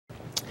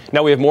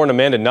Now we have more on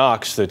Amanda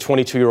Knox, the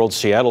 22-year-old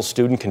Seattle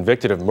student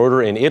convicted of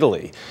murder in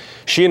Italy.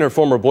 She and her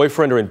former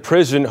boyfriend are in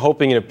prison,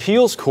 hoping an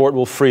appeals court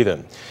will free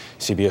them.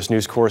 CBS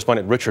News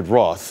correspondent Richard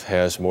Roth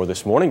has more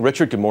this morning.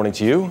 Richard, good morning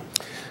to you.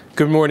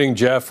 Good morning,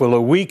 Jeff. Well,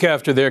 a week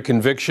after their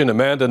conviction,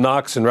 Amanda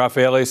Knox and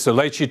Raffaele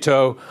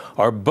Sollecito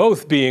are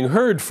both being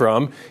heard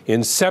from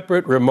in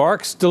separate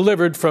remarks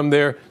delivered from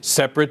their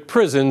separate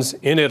prisons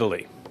in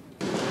Italy.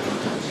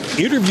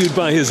 Interviewed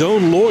by his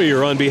own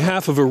lawyer on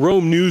behalf of a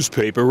Rome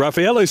newspaper,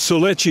 Raffaele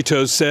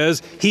Sollecito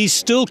says he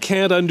still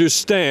can't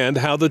understand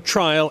how the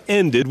trial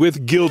ended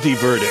with guilty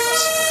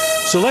verdicts.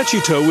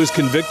 Sollecito was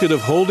convicted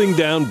of holding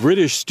down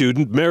British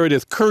student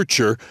Meredith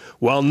Kircher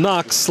while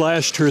Knox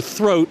slashed her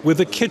throat with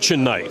a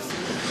kitchen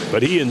knife.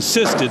 But he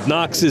insisted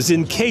Knox is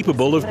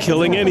incapable of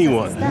killing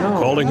anyone,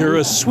 calling her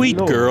a sweet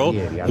girl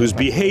whose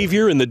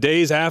behavior in the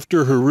days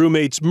after her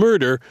roommate's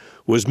murder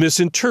was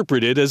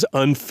misinterpreted as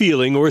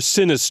unfeeling or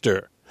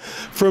sinister.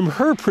 From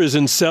her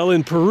prison cell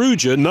in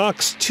Perugia,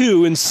 Knox,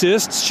 too,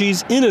 insists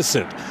she's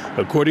innocent,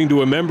 according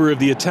to a member of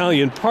the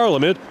Italian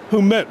parliament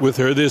who met with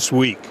her this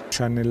week.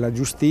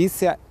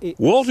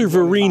 Walter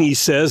Verini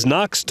says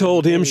Knox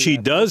told him she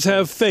does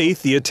have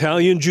faith the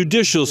Italian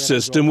judicial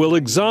system will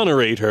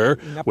exonerate her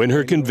when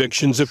her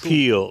conviction's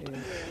appealed.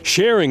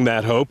 Sharing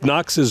that hope,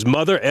 Knox's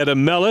mother, Etta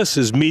Mellis,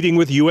 is meeting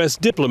with U.S.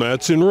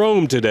 diplomats in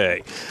Rome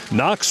today.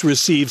 Knox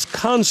receives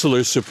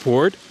consular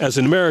support as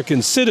an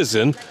American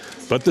citizen,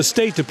 but the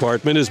State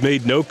Department has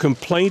made no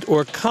complaint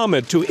or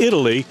comment to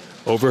Italy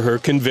over her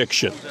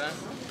conviction.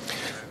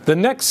 The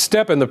next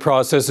step in the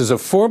process is a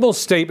formal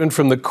statement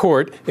from the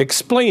court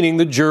explaining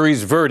the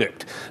jury's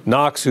verdict.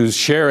 Knox, who's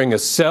sharing a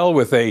cell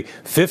with a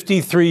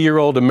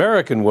 53-year-old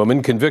American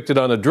woman convicted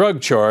on a drug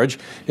charge,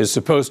 is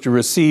supposed to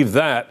receive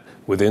that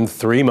within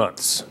 3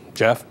 months.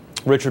 Jeff?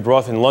 Richard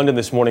Roth in London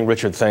this morning.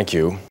 Richard, thank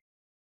you.